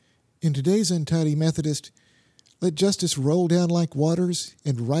In today's Untidy Methodist, let justice roll down like waters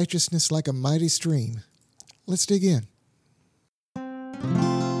and righteousness like a mighty stream. Let's dig in.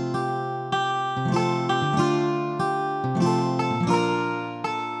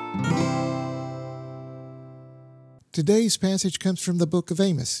 Today's passage comes from the book of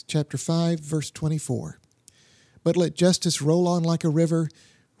Amos, chapter 5, verse 24. But let justice roll on like a river,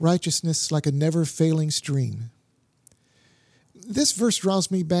 righteousness like a never-failing stream. This verse draws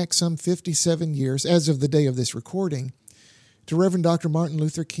me back some 57 years, as of the day of this recording, to Reverend Dr. Martin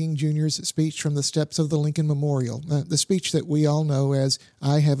Luther King Jr.'s speech from the steps of the Lincoln Memorial, the speech that we all know as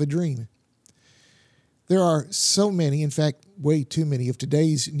I Have a Dream. There are so many, in fact, way too many of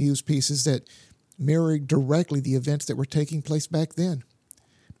today's news pieces that mirror directly the events that were taking place back then.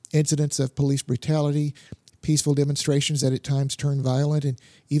 Incidents of police brutality, peaceful demonstrations that at times turned violent, and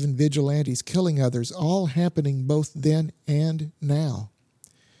even vigilantes killing others, all happening both then and now.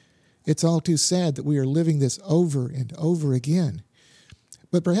 It's all too sad that we are living this over and over again.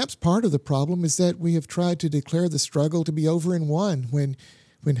 But perhaps part of the problem is that we have tried to declare the struggle to be over and won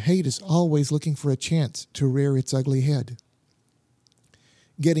when hate is always looking for a chance to rear its ugly head.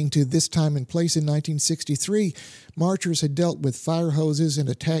 Getting to this time and place in 1963, marchers had dealt with fire hoses and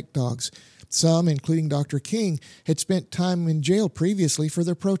attack dogs. Some, including Dr. King, had spent time in jail previously for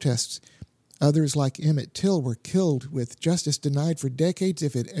their protests. Others, like Emmett Till, were killed with justice denied for decades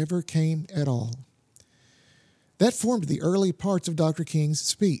if it ever came at all. That formed the early parts of Dr. King's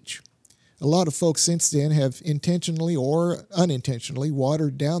speech. A lot of folks since then have intentionally or unintentionally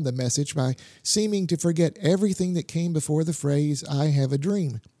watered down the message by seeming to forget everything that came before the phrase, I have a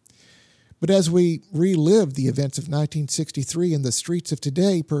dream. But as we relive the events of 1963 in the streets of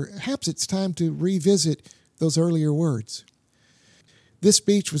today, perhaps it's time to revisit those earlier words. This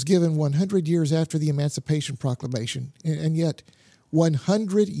speech was given 100 years after the Emancipation Proclamation, and yet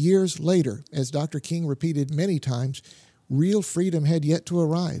 100 years later, as Dr. King repeated many times, real freedom had yet to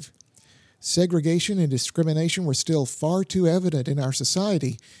arrive. Segregation and discrimination were still far too evident in our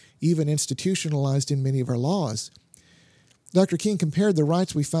society, even institutionalized in many of our laws. Dr. King compared the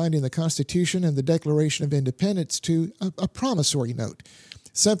rights we find in the Constitution and the Declaration of Independence to a promissory note,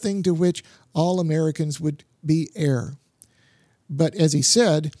 something to which all Americans would be heir. But as he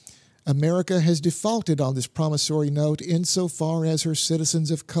said, America has defaulted on this promissory note insofar as her citizens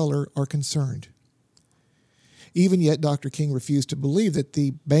of color are concerned. Even yet, Dr. King refused to believe that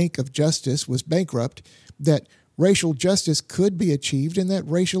the Bank of Justice was bankrupt, that racial justice could be achieved, and that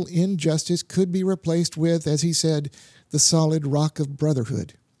racial injustice could be replaced with, as he said, the solid rock of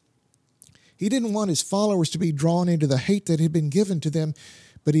brotherhood. He didn't want his followers to be drawn into the hate that had been given to them,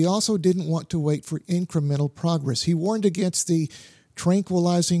 but he also didn't want to wait for incremental progress. He warned against the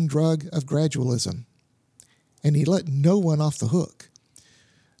tranquilizing drug of gradualism, and he let no one off the hook.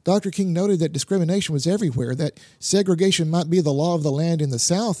 Dr. King noted that discrimination was everywhere, that segregation might be the law of the land in the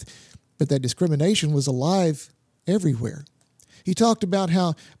South, but that discrimination was alive everywhere. He talked about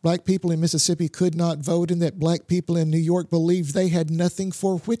how black people in Mississippi could not vote and that black people in New York believed they had nothing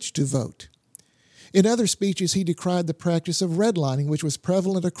for which to vote. In other speeches, he decried the practice of redlining, which was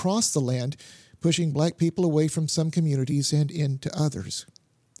prevalent across the land, pushing black people away from some communities and into others.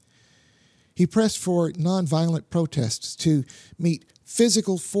 He pressed for nonviolent protests to meet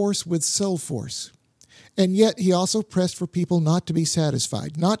physical force with soul force. And yet he also pressed for people not to be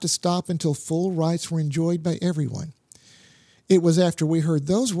satisfied, not to stop until full rights were enjoyed by everyone. It was after we heard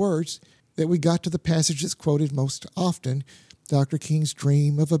those words that we got to the passage that's quoted most often, Dr. King's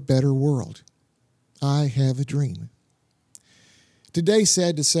dream of a better world. I have a dream. Today,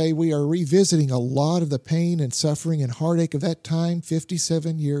 sad to say, we are revisiting a lot of the pain and suffering and heartache of that time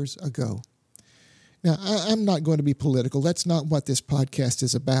 57 years ago. Now, I'm not going to be political. That's not what this podcast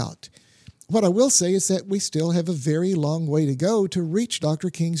is about. What I will say is that we still have a very long way to go to reach Dr.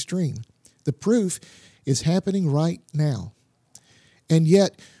 King's dream. The proof is happening right now. And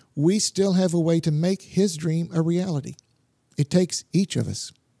yet, we still have a way to make his dream a reality. It takes each of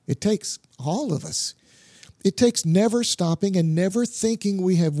us. It takes all of us. It takes never stopping and never thinking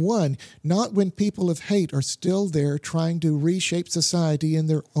we have won, not when people of hate are still there trying to reshape society in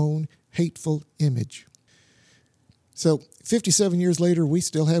their own hateful image. So, 57 years later, we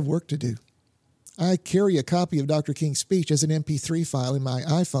still have work to do. I carry a copy of Dr. King's speech as an MP3 file in my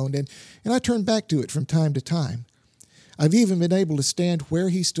iPhone, and I turn back to it from time to time. I've even been able to stand where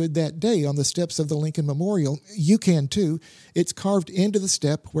he stood that day on the steps of the Lincoln Memorial. You can too. It's carved into the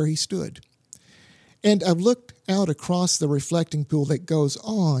step where he stood. And I've looked out across the reflecting pool that goes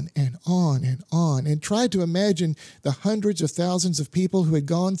on and on and on and tried to imagine the hundreds of thousands of people who had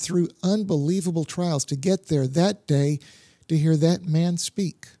gone through unbelievable trials to get there that day to hear that man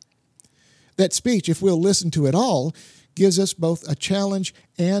speak. That speech, if we'll listen to it all, gives us both a challenge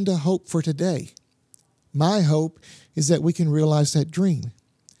and a hope for today. My hope is that we can realize that dream.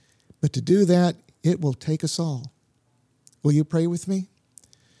 But to do that, it will take us all. Will you pray with me?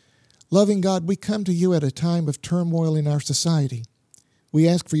 Loving God, we come to you at a time of turmoil in our society. We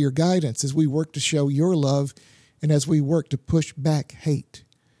ask for your guidance as we work to show your love and as we work to push back hate.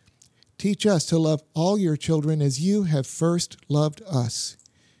 Teach us to love all your children as you have first loved us.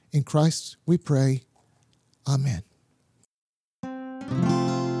 In Christ we pray. Amen.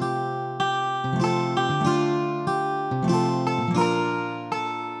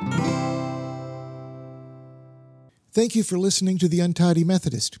 Thank you for listening to the Untidy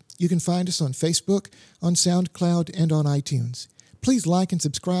Methodist. You can find us on Facebook, on SoundCloud, and on iTunes. Please like and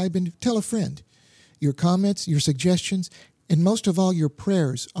subscribe and tell a friend. Your comments, your suggestions, and most of all, your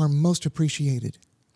prayers are most appreciated.